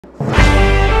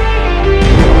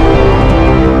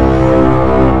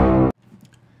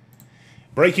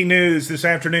Breaking news this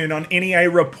afternoon on NEA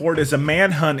Report is a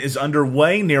manhunt is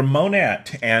underway near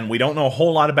Monette, and we don't know a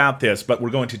whole lot about this, but we're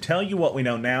going to tell you what we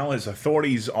know now as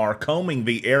authorities are combing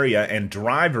the area and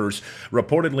drivers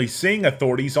reportedly seeing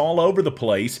authorities all over the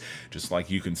place, just like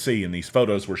you can see in these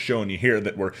photos we're showing you here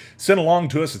that were sent along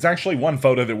to us. It's actually one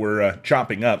photo that we're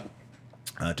chopping up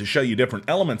to show you different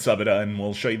elements of it, and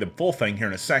we'll show you the full thing here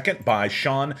in a second by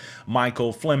Sean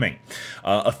Michael Fleming.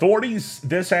 Authorities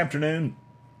this afternoon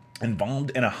involved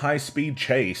in a high-speed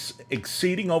chase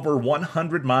exceeding over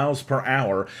 100 miles per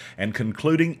hour and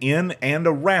concluding in and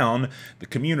around the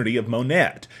community of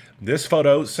Monette. This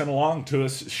photo sent along to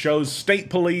us shows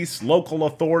state police, local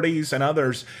authorities, and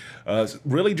others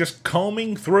really just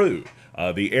combing through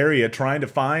the area trying to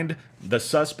find the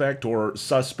suspect, or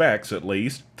suspects at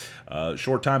least. A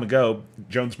short time ago,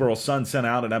 Jonesboro Sun sent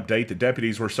out an update that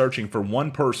deputies were searching for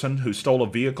one person who stole a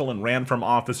vehicle and ran from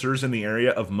officers in the area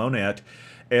of Monette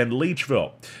and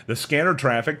Leachville. The scanner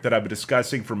traffic that I've been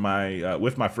discussing from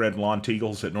with my friend Lon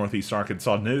Teagles at Northeast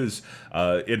Arkansas News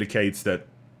indicates that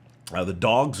the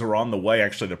dogs are on the way.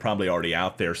 Actually, they're probably already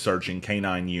out there searching,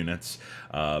 canine units.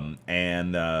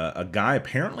 And a guy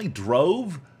apparently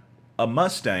drove a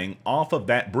Mustang off of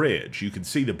that bridge. You can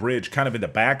see the bridge kind of in the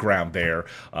background there.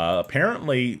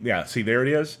 Apparently, yeah, see, there it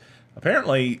is.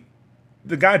 Apparently,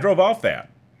 the guy drove off that.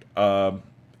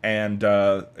 And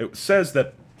it says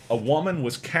that a woman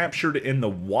was captured in the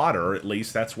water, at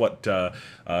least that's what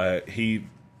he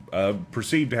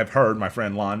perceived to have heard, my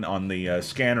friend Lon, on the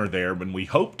scanner there. When we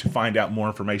hope to find out more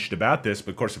information about this,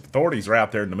 but of course if authorities are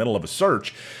out there in the middle of a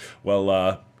search,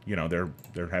 well, you know,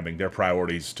 they're having their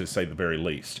priorities, to say the very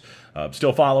least.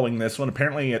 Still following this one.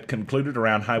 Apparently it concluded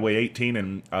around Highway 18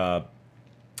 and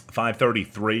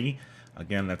 533.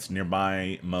 Again, that's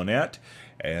nearby Monette.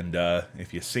 And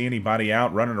if you see anybody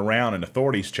out running around and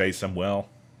authorities chase them, well,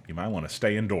 you might want to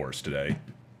stay indoors today.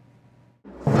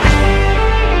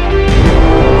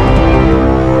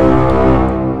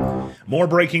 More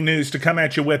breaking news to come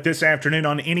at you with this afternoon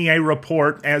on NEA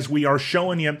Report. As we are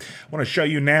showing you, I want to show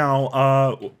you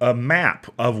now a map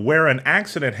of where an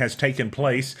accident has taken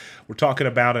place. We're talking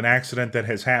about an accident that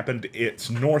has happened. It's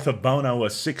north of Bono, a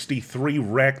 63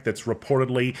 wreck that's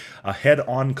reportedly a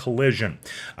head-on collision.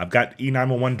 I've got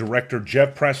E911 Director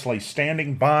Jeff Presley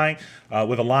standing by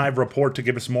with a live report to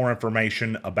give us more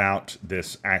information about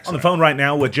this accident. On the phone right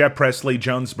now with Jeff Presley,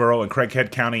 Jonesboro and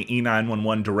Craighead County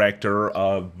E911 Director.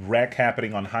 Wreck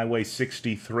happening on Highway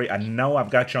 63. I know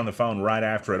I've got you on the phone right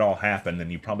after it all happened,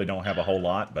 and you probably don't have a whole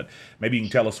lot, but maybe you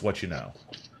can tell us what you know.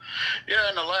 Yeah,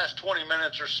 in the last 20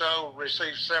 minutes or so,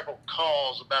 received several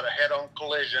calls about a head-on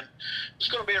collision. It's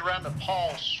going to be around the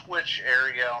Paul Switch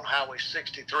area on Highway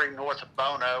 63 north of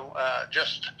Bono,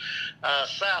 just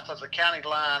south of the county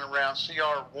line around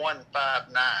CR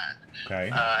 159.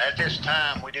 Okay. At this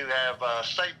time, we do have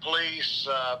state police,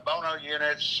 Bono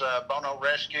units, Bono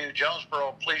Rescue,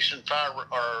 Jonesboro Police and Fire,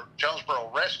 or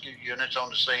Jonesboro Rescue units on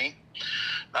the scene.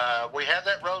 We have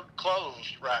that road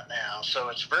closed right now, so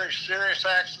it's a very serious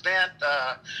accident.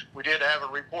 We did have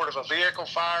a report of a vehicle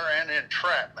fire and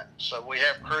entrapment, so we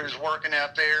have crews working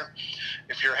out there.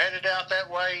 If you're headed out that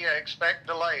way, expect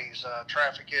delays.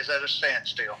 Traffic is at a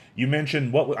standstill. You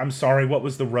mentioned, I'm sorry, what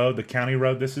was the road, the county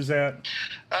road this is at?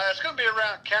 It's going to be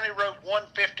around County Road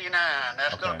 159.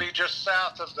 That's going to be just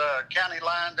south of the county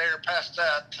line there, past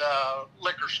that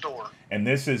liquor store. And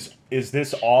this is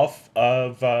this off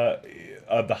of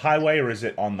the highway, or is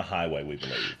it on the highway, we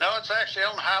believe? No, it's actually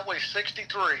on Highway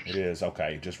 63. It is,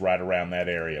 okay, just right around that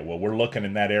area. Well, we're looking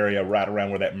in that area right around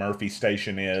where that Murphy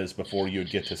station is before you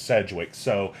get to Sedgwick.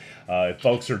 So if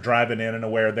folks are driving in and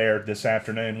aware there this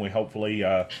afternoon, we hopefully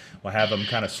will have them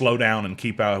kind of slow down and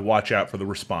keep a watch out for the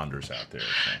responders out there.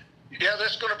 So. Yeah,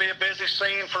 this is going to be a busy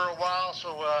scene for a while,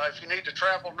 so if you need to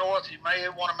travel north, you may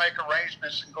want to make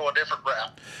arrangements and go a different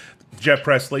route. Jeff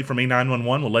Presley from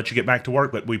E911. We'll let you get back to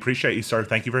work, but we appreciate you, sir.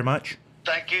 Thank you very much.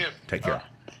 Thank you. Take care.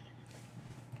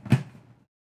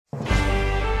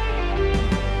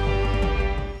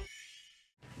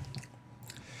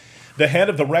 The head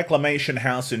of the Reclamation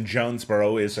House in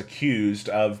Jonesboro is accused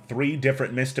of 3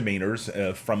 different misdemeanors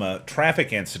from a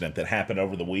traffic incident that happened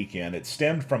over the weekend. It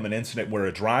stemmed from an incident where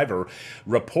a driver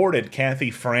reported Kathy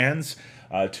Franz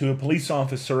to a police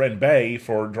officer in Bay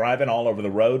for driving all over the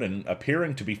road and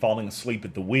appearing to be falling asleep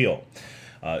at the wheel.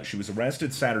 She was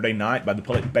arrested Saturday night by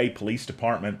the Bay Police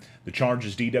Department. The charge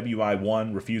is DWI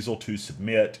 1, refusal to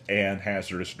submit, and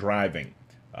hazardous driving.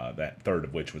 That third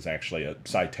of which was actually a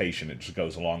citation. It just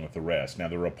goes along with the rest. Now,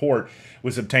 the report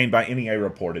was obtained by NEA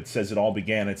Report. It says it all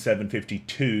began at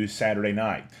 7:52 Saturday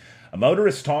night. A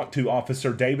motorist talked to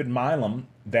Officer David Milam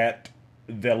that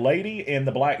the lady in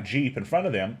the black Jeep in front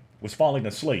of them was falling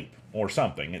asleep or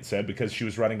something, it said, because she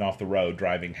was running off the road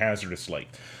driving hazardously.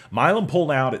 Milam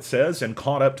pulled out, it says, and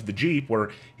caught up to the Jeep,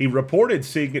 where he reported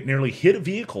seeing it nearly hit a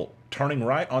vehicle turning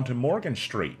right onto Morgan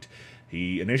Street.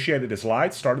 He initiated his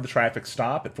lights, started the traffic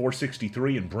stop at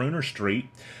 463 and Bruner Street.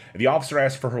 The officer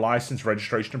asked for her license,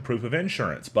 registration, and proof of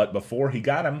insurance, but before he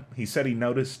got him, he said he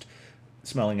noticed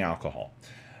smelling alcohol.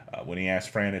 When he asked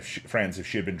Fran if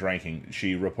she had been drinking,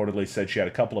 she reportedly said she had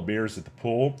a couple of beers at the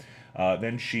pool.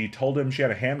 Then she told him she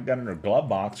had a handgun in her glove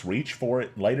box, reached for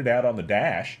it, laid it out on the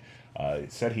dash.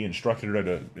 Said he instructed her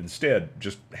to instead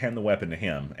just hand the weapon to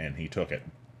him, and he took it.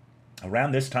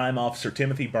 Around this time, Officer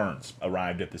Timothy Burns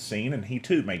arrived at the scene, and he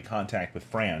too made contact with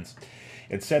Franz.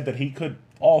 It said that he could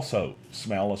also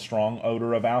smell a strong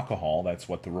odor of alcohol. That's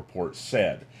what the report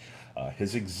said.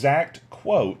 His exact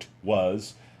quote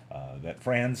was that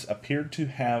Franz appeared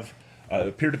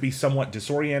to be somewhat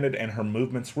disoriented, and her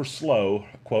movements were slow.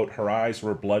 Quote, her eyes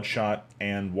were bloodshot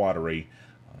and watery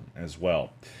as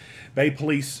well. Bay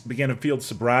police began a field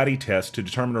sobriety test to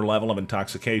determine her level of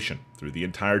intoxication. Through the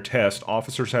entire test,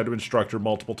 officers had to instruct her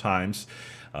multiple times.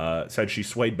 Said she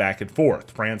swayed back and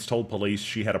forth. Franz told police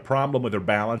she had a problem with her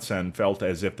balance and felt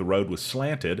as if the road was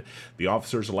slanted. The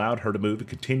officers allowed her to move and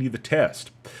continue the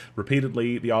test.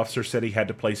 Repeatedly, the officer said he had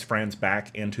to place Franz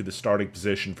back into the starting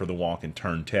position for the walk and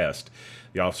turn test.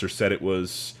 The officer said it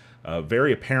was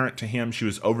very apparent to him she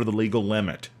was over the legal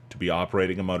limit to be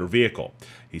operating a motor vehicle.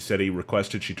 He said he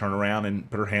requested she turn around and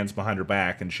put her hands behind her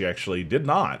back, and she actually did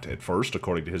not at first,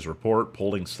 according to his report,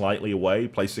 pulling slightly away,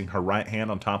 placing her right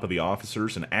hand on top of the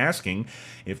officers and asking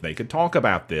if they could talk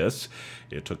about this.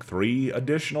 It took 3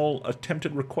 additional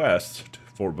attempted requests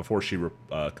before she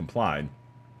complied.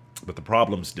 But the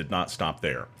problems did not stop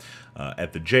there.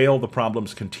 At the jail, the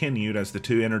problems continued as the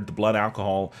two entered the blood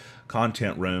alcohol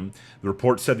content room. The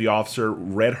report said the officer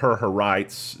read her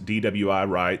rights, DWI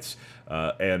rights,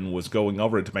 and was going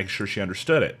over it to make sure she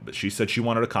understood it. But she said she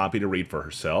wanted a copy to read for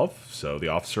herself, so the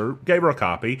officer gave her a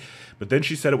copy. But then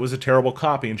she said it was a terrible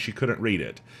copy and she couldn't read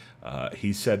it.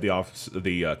 He said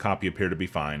the copy appeared to be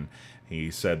fine. He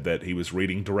said that he was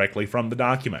reading directly from the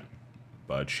document,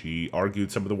 but she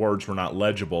argued some of the words were not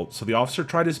legible, so the officer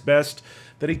tried his best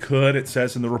that he could, it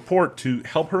says in the report, to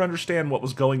help her understand what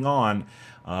was going on,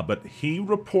 but he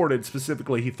reported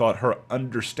specifically he thought her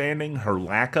understanding, her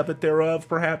lack of it thereof,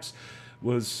 perhaps,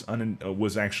 was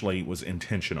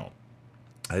intentional.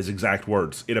 His exact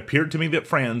words, it appeared to me that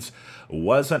Franz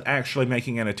wasn't actually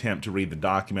making an attempt to read the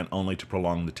document only to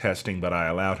prolong the testing, but I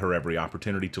allowed her every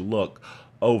opportunity to look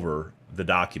over the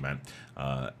document,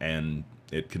 and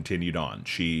it continued on.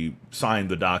 She signed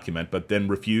the document, but then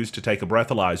refused to take a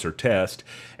breathalyzer test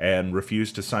and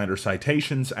refused to sign her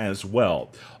citations as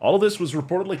well. All of this was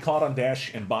reportedly caught on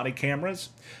dash and body cameras,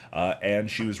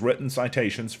 and she was written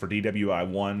citations for DWI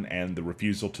 1 and the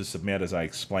refusal to submit, as I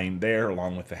explained there,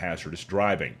 along with the hazardous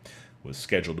driving. Was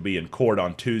scheduled to be in court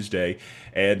on Tuesday,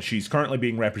 and she's currently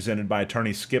being represented by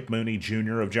attorney Skip Mooney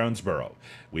Jr. of Jonesboro.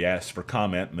 We asked for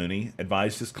comment. Mooney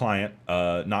advised his client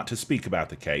not to speak about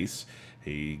the case.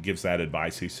 He gives that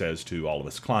advice, he says, to all of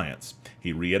his clients.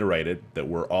 He reiterated that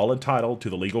we're all entitled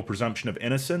to the legal presumption of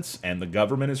innocence, and the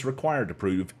government is required to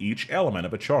prove each element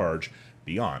of a charge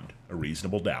beyond a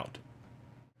reasonable doubt.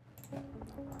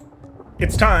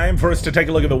 It's time for us to take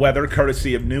a look at the weather,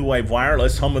 courtesy of New Wave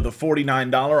Wireless, home of the $49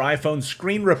 iPhone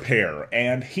screen repair.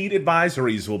 And heat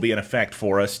advisories will be in effect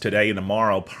for us today and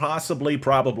tomorrow,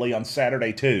 probably on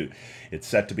Saturday too. It's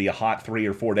set to be a hot 3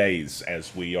 or 4 days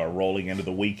as we are rolling into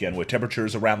the weekend with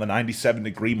temperatures around the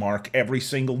 97-degree mark every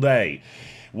single day.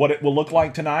 What it will look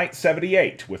like tonight,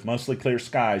 78, with mostly clear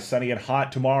skies, sunny and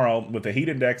hot tomorrow with the heat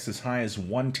index as high as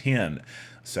 110.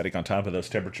 Setting on top of those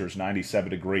temperatures, 97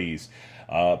 degrees.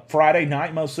 Friday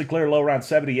night, mostly clear, low around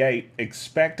 78.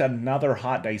 Expect another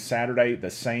hot day Saturday,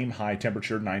 the same high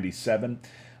temperature, 97.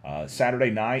 Saturday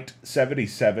night,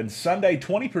 77. Sunday,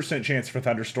 20% chance for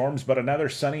thunderstorms, but another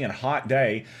sunny and hot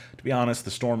day. To be honest,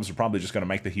 the storms are probably just going to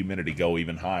make the humidity go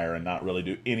even higher and not really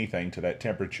do anything to that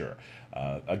temperature.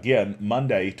 Again,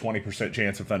 Monday, 20%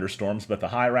 chance of thunderstorms, but the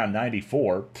high around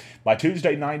 94. By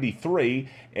Tuesday, 93.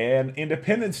 And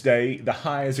Independence Day, the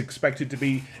high is expected to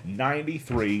be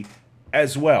 93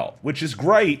 as well, which is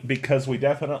great because we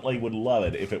definitely would love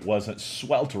it if it wasn't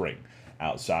sweltering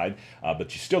outside,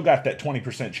 but you still got that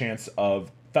 20% chance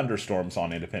of thunderstorms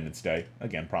on Independence Day.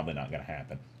 Again, probably not going to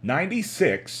happen.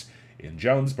 96 in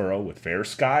Jonesboro with fair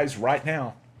skies right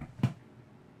now.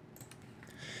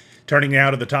 Turning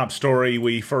now to the top story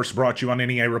we first brought you on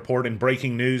NEA Report. In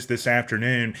breaking news this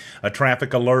afternoon, a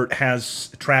traffic alert has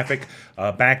traffic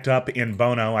backed up in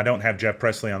Bono. I don't have Jeff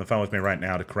Presley on the phone with me right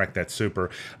now to correct that super,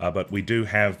 but we do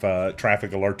have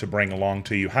traffic alert to bring along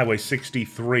to you. Highway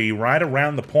 63, right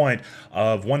around the point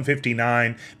of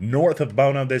 159 north of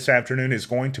Bono this afternoon, is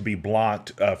going to be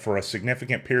blocked for a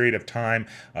significant period of time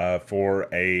for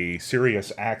a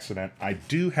serious accident. I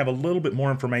do have a little bit more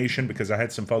information because I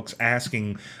had some folks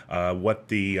asking what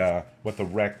the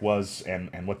wreck was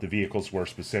and what the vehicles were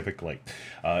specifically.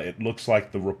 It looks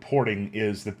like the reporting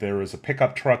is that there is a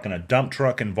pickup truck and a dump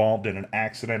truck involved in an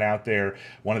accident out there.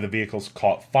 One of the vehicles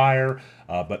caught fire,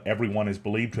 but everyone is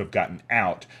believed to have gotten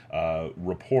out.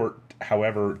 Report,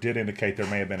 however, did indicate there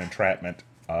may have been entrapment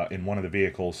in one of the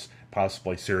vehicles,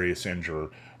 possibly serious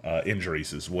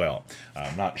injuries as well.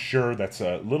 I'm not sure. That's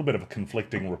a little bit of a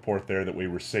conflicting report there that we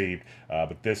received,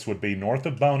 but this would be north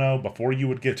of Bono before you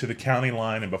would get to the county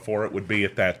line and before it would be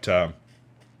at that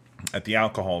at the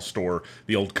alcohol store,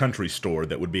 the old country store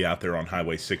that would be out there on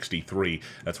Highway 63.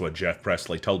 That's what Jeff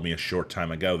Presley told me a short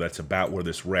time ago. That's about where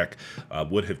this wreck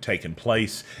would have taken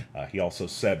place. He also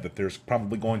said that there's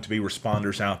probably going to be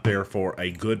responders out there for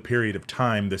a good period of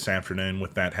time this afternoon,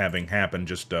 with that having happened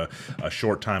just a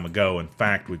short time ago. In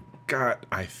fact, we've got,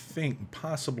 I think,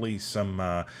 possibly some,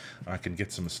 I can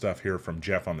get some stuff here from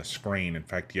Jeff on the screen. In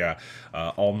fact, yeah,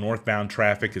 all northbound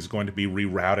traffic is going to be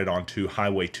rerouted onto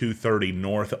Highway 230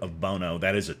 north of Bono.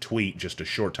 That is a tweet just a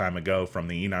short time ago from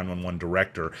the E911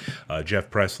 director, Jeff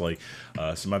Presley.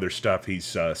 Some other stuff he's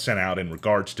sent out in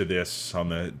regards to this on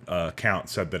the account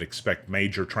said that expect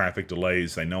major traffic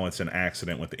delays. They know it's an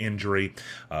accident with injury.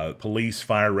 Police,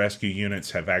 fire, rescue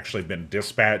units have actually been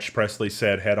dispatched, Presley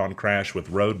said, head-on crash with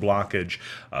road blockage.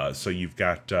 So you've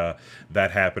got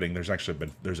that happening.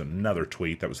 There's another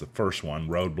tweet. That was the first one,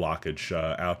 road blockage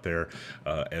out there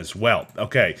as well.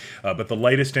 Okay, but the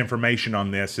latest information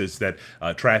on this is that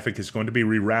traffic is going to be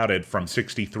rerouted from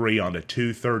 63 onto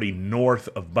 230 north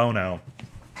of Bono.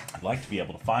 I'd like to be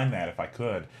able to find that if I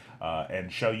could.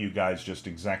 And show you guys just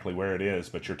exactly where it is,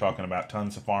 but you're talking about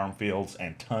tons of farm fields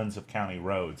and tons of county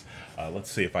roads.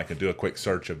 Let's see if I can do a quick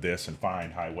search of this and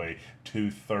find Highway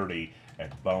 230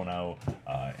 at Bono,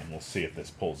 and we'll see if this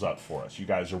pulls up for us. You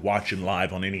guys are watching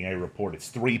live on NEA Report.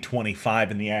 It's 3:25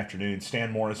 in the afternoon.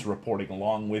 Stan Morris reporting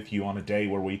along with you on a day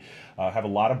where we have a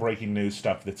lot of breaking news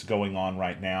stuff that's going on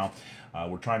right now.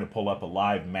 We're trying to pull up a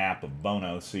live map of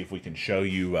Bono, see if we can show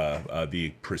you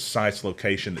the precise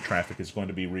location that traffic is going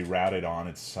to be rerouted on.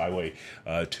 It's Highway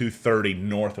 230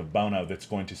 north of Bono that's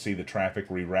going to see the traffic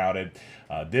rerouted.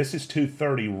 This is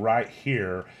 230 right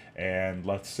here, and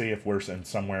let's see if we're in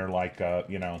somewhere like,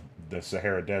 you know, the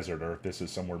Sahara Desert, or if this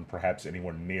is somewhere perhaps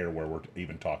anywhere near where we're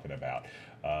even talking about.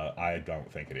 I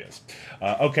don't think it is.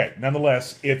 Okay,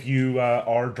 nonetheless, if you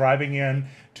are driving in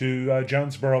to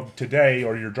Jonesboro today,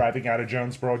 or you're driving out of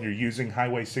Jonesboro and you're using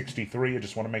Highway 63, I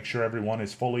just want to make sure everyone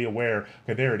is fully aware.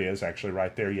 Okay, there it is, actually,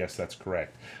 right there. Yes, that's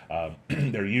correct.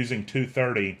 They're using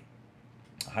 230,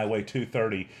 Highway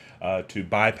 230, to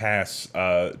bypass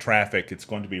traffic. It's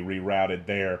going to be rerouted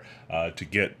there to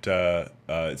get,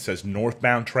 it says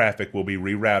northbound traffic will be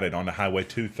rerouted onto Highway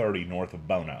 230 north of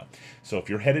Bono. So if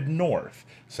you're headed north,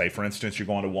 say for instance you're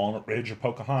going to Walnut Ridge or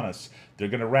Pocahontas, they're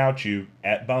going to route you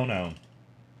at Bono.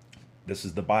 This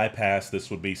is the bypass. This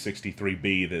would be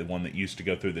 63B, the one that used to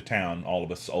go through the town. All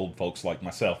of us old folks like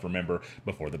myself remember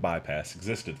before the bypass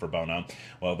existed for Bono.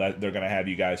 Well, they're going to have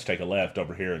you guys take a left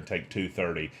over here and take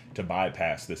 230 to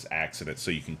bypass this accident so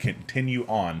you can continue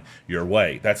on your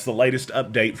way. That's the latest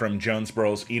update from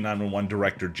Jonesboro's E911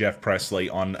 director, Jeff Presley,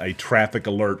 on a traffic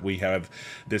alert we have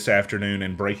this afternoon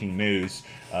in breaking news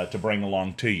to bring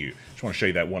along to you. Just want to show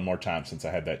you that one more time since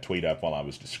I had that tweet up while I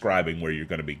was describing where you're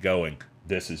going to be going.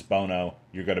 This is Bono.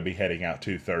 You're going to be heading out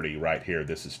 230 right here.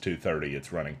 This is 230.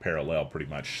 It's running parallel, pretty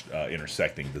much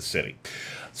intersecting the city.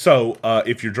 So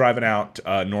if you're driving out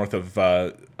north of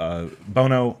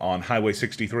Bono on Highway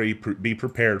 63, be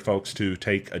prepared, folks, to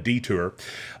take a detour.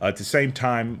 At the same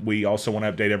time, we also want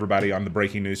to update everybody on the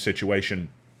breaking news situation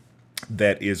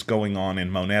that is going on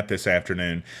in Monette this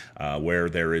afternoon, where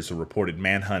there is a reported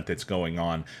manhunt that's going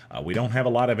on. We don't have a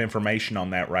lot of information on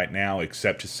that right now,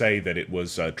 except to say that it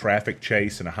was a traffic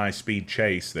chase and a high-speed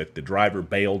chase that the driver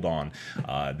bailed on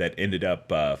that ended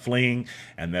up fleeing,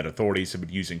 and that authorities have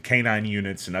been using canine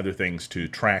units and other things to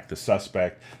track the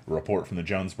suspect. A report from the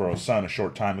Jonesboro Sun a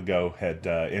short time ago had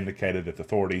indicated that the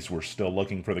authorities were still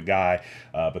looking for the guy,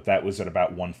 but that was at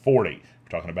about 1:40.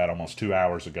 Talking about almost 2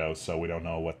 hours ago, so we don't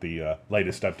know what the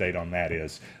latest update on that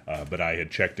is. But I had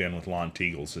checked in with Lon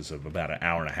Teagles as of about an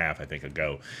hour and a half, I think,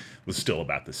 ago. It was still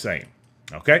about the same.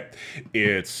 Okay,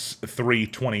 it's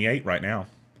 3:28 right now.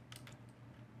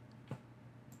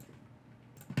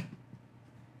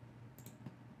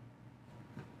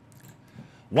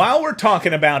 While we're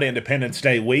talking about Independence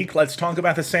Day week, let's talk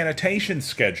about the sanitation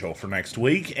schedule for next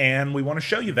week, and we want to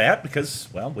show you that because,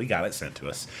 well, we got it sent to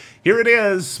us. Here it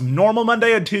is, normal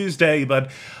Monday and Tuesday,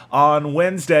 but on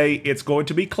Wednesday it's going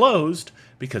to be closed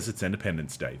because it's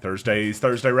Independence Day. Thursday's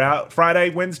Thursday route, Friday,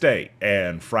 Wednesday,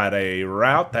 and Friday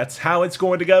route. That's how it's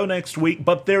going to go next week,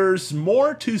 but there's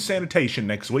more to sanitation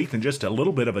next week than just a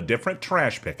little bit of a different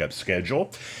trash pickup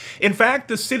schedule. In fact,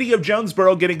 the city of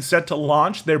Jonesboro getting set to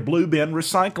launch their Blue Bin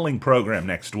recycling program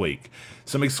next week.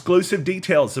 Some exclusive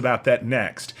details about that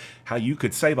next, how you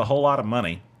could save a whole lot of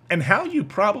money, and how you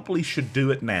probably should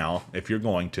do it now if you're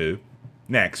going to.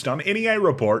 Next on NEA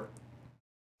Report.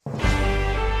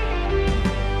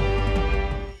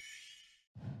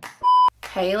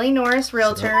 Haley Norris,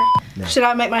 realtor. No. Should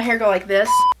I make my hair go like this?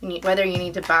 Whether you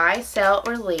need to buy, sell,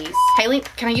 or lease. Haley,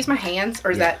 can I use my hands,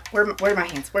 or is that where are my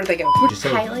hands? Where do they go? Just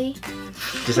say, Haley.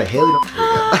 Just like Haley.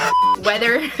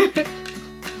 Whether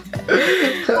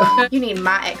you need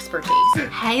my expertise.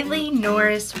 Haley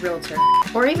Norris, realtor,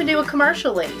 or even do a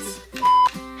commercial lease.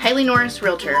 Haley Norris,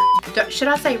 realtor. Should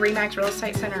I say Remax Real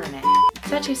Estate Center or no?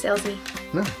 Is that too salesy?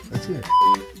 No, that's good.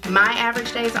 My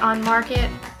average days on market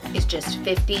is just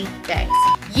 50 days.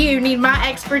 You need my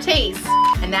expertise,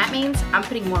 and that means I'm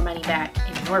putting more money back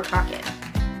in your pocket.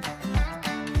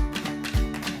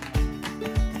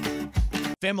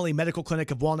 Family Medical Clinic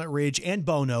of Walnut Ridge and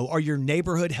Bono are your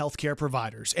neighborhood healthcare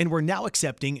providers, and we're now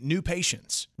accepting new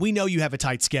patients. We know you have a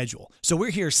tight schedule, so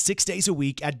we're here 6 days a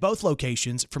week at both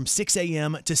locations from 6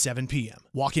 a.m. to 7 p.m.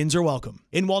 Walk-ins are welcome.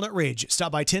 In Walnut Ridge,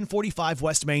 stop by 1045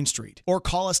 West Main Street or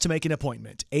call us to make an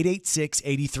appointment,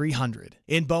 886-8300.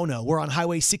 In Bono, we're on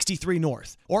Highway 63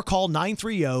 North or call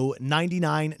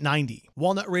 930-9990.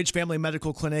 Walnut Ridge Family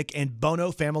Medical Clinic and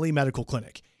Bono Family Medical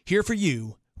Clinic, here for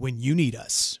you when you need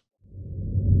us.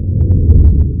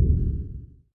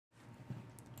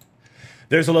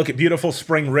 There's a look at beautiful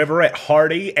Spring River at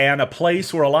Hardy, and a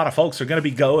place where a lot of folks are going to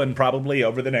be going probably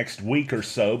over the next week or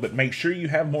so, but make sure you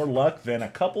have more luck than a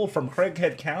couple from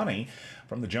Craighead County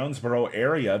from the Jonesboro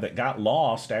area that got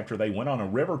lost after they went on a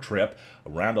river trip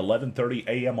around 11:30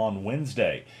 a.m. on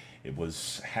Wednesday. It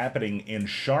was happening in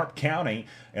Sharp County,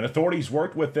 and authorities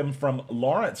worked with them from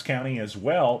Lawrence County as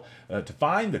well to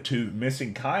find the two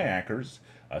missing kayakers.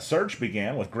 A search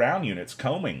began with ground units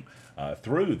combing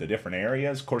through the different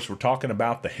areas. Of course, we're talking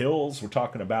about the hills. We're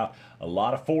talking about a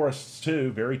lot of forests,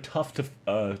 too. Very tough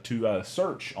to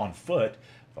search on foot.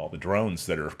 All the drones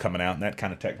that are coming out and that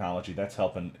kind of technology, that's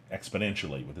helping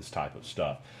exponentially with this type of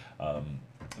stuff.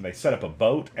 They set up a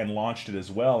boat and launched it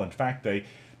as well. In fact, they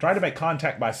tried to make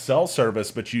contact by cell service,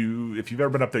 but if you've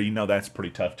ever been up there, you know that's pretty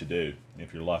tough to do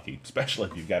if you're lucky, especially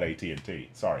if you've got AT&T.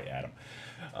 Sorry, Adam.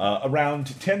 Around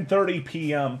 10:30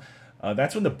 p.m.,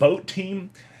 that's when the boat team,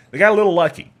 they got a little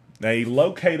lucky. They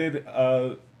located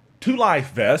 2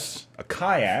 life vests, a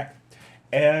kayak,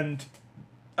 and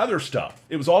other stuff.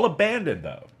 It was all abandoned,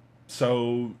 though.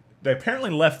 So they apparently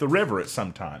left the river at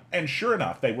some time. And sure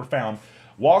enough, they were found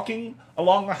walking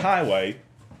along the highway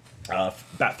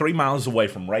about 3 miles away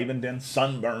from Ravenden,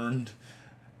 sunburned,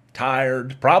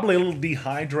 tired, probably a little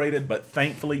dehydrated, but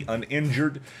thankfully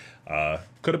uninjured.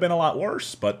 Could have been a lot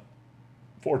worse, but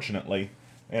fortunately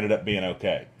ended up being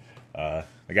okay.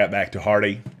 They got back to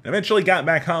Hardy, eventually got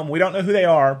back home. We don't know who they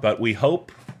are, but we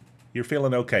hope you're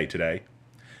feeling okay today.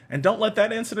 And don't let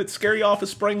that incident scare you off of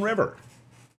Spring River.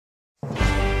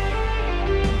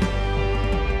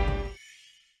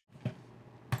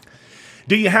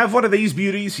 Do you have one of these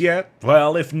beauties yet?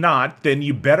 Well, if not, then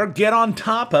you better get on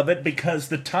top of it because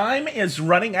the time is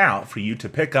running out for you to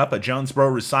pick up a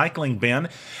Jonesboro recycling bin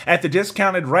at the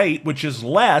discounted rate, which is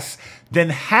less than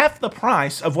half the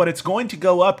price of what it's going to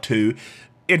go up to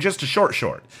in just a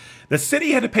short. The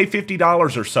city had to pay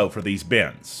 $50 or so for these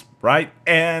bins, right?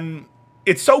 And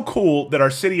it's so cool that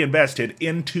our city invested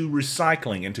into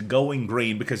recycling, into going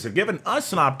green, because they've given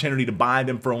us an opportunity to buy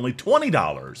them for only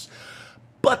 $20.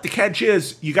 But the catch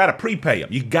is, you got to prepay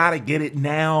them. You got to get it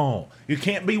now. You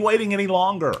can't be waiting any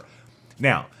longer.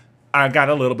 Now, I got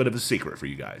a little bit of a secret for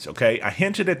you guys, okay? I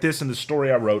hinted at this in the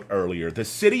story I wrote earlier. The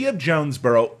city of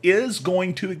Jonesboro is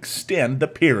going to extend the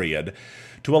period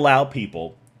to allow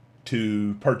people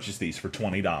to purchase these for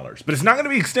 $20. But it's not going to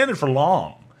be extended for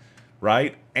long,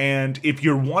 right? And if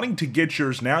you're wanting to get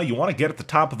yours now, you want to get at the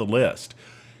top of the list.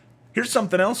 Here's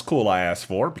something else cool I asked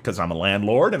for, because I'm a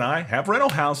landlord and I have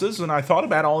rental houses, and I thought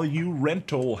about all of you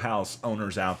rental house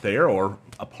owners out there, or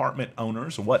apartment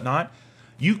owners or whatnot.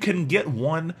 You can get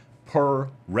one per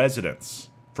residence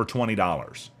for for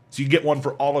 $20. So you get one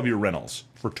for all of your rentals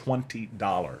for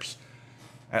 $20.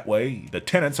 That way, the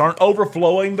tenants aren't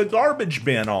overflowing the garbage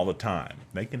bin all the time.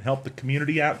 They can help the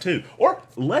community out too. Or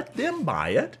let them buy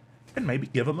it and maybe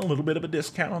give them a little bit of a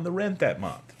discount on the rent that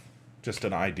month. Just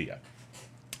an idea.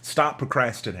 Stop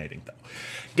procrastinating, though.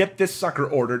 Get this sucker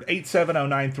ordered,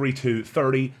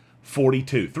 870-932-3042,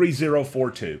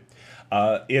 3042.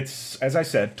 It's, as I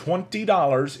said,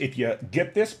 $20 if you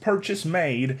get this purchase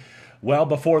made well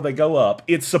before they go up.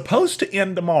 It's supposed to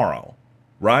end tomorrow,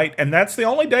 right? And that's the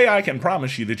only day I can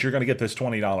promise you that you're going to get this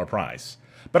 $20 price.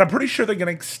 But I'm pretty sure they're going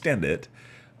to extend it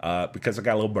because I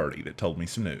got a little birdie that told me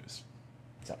some news.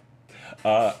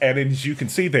 And as you can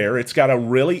see there, it's got a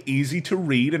really easy to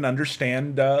read and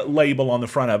understand label on the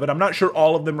front of it. I'm not sure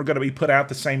all of them are going to be put out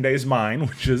the same day as mine,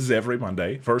 which is every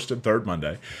Monday, first and third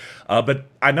Monday. But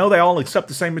I know they all accept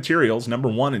the same materials, number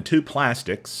 1 and 2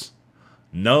 plastics,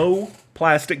 no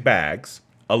plastic bags,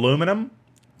 aluminum,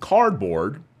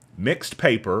 cardboard, mixed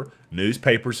paper,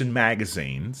 newspapers, and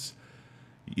magazines.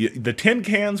 The tin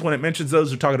cans, when it mentions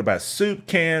those, are talking about soup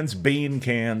cans, bean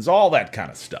cans, all that kind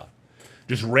of stuff.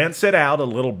 Just rinse it out a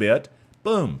little bit.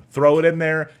 Boom. Throw it in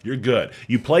there. You're good.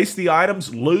 You place the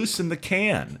items loose in the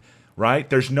can, right?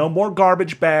 There's no more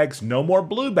garbage bags, no more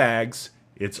blue bags.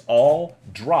 It's all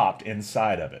dropped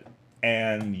inside of it.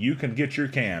 And you can get your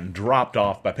can dropped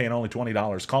off by paying only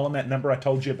 $20. Call them that number I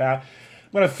told you about.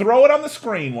 I'm going to throw it on the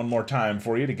screen one more time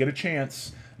for you to get a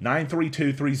chance.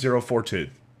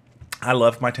 932-3042. I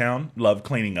love my town, love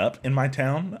cleaning up in my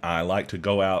town. I like to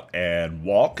go out and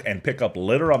walk and pick up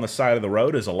litter on the side of the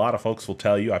road, as a lot of folks will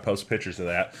tell you. I post pictures of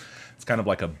that. It's kind of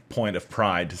like a point of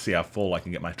pride to see how full I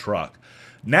can get my truck.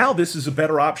 Now this is a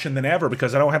better option than ever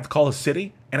because I don't have to call a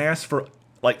city and ask for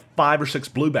like 5 or 6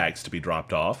 blue bags to be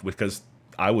dropped off because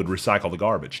I would recycle the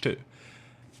garbage too.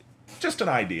 Just an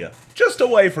idea. Just a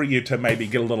way for you to maybe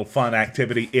get a little fun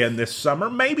activity in this summer.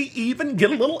 Maybe even get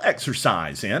a little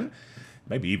exercise in.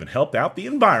 Maybe even help out the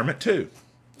environment, too.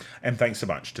 And thanks a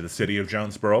bunch to the City of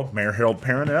Jonesboro, Mayor Harold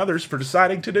Perrin, and others for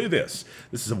deciding to do this.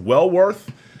 This is well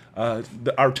worth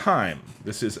our time.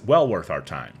 This is well worth our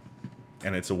time.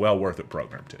 And it's a well worth it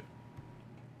program, too.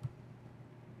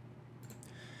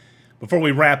 Before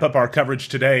we wrap up our coverage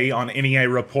today on NEA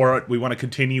Report, we want to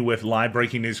continue with live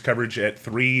breaking news coverage at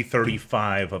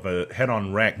 3:35 of a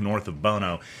head-on wreck north of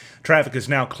Bono. Traffic is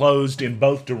now closed in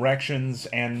both directions,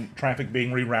 and traffic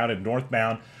being rerouted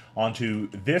northbound onto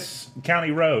this county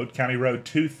road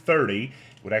 230. It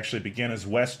would actually begin as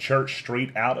West Church Street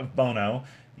out of Bono.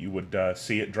 You would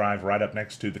see it drive right up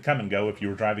next to the Come and Go if you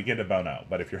were driving into Bono.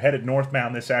 But if you're headed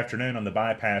northbound this afternoon on the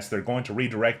bypass, they're going to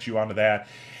redirect you onto that.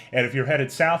 And if you're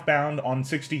headed southbound on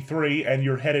 63 and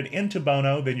you're headed into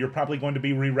Bono, then you're probably going to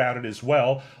be rerouted as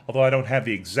well. Although I don't have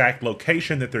the exact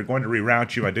location that they're going to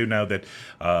reroute you, I do know that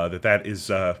that is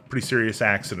a pretty serious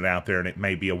accident out there, and it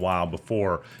may be a while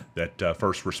before that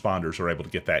first responders are able to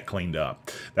get that cleaned up.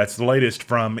 That's the latest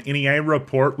from NEA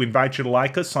Report. We invite you to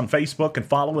like us on Facebook and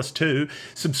follow us too.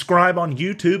 Subscribe on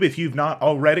YouTube if you've not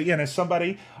already. And as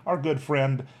somebody, our good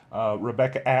friend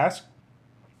Rebecca asked,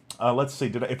 let's see,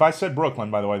 if I said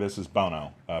Brooklyn, by the way, this is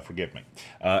Bono, forgive me.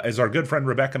 As our good friend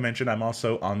Rebecca mentioned, I'm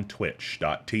also on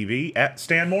twitch.tv at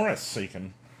Stan Morris, so you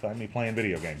can find me playing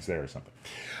video games there or something.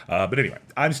 But anyway,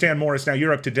 I'm Stan Morris. Now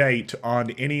you're up to date on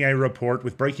NEA Report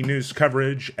with breaking news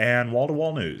coverage and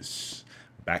wall-to-wall news.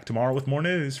 Back tomorrow with more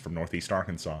news from Northeast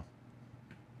Arkansas.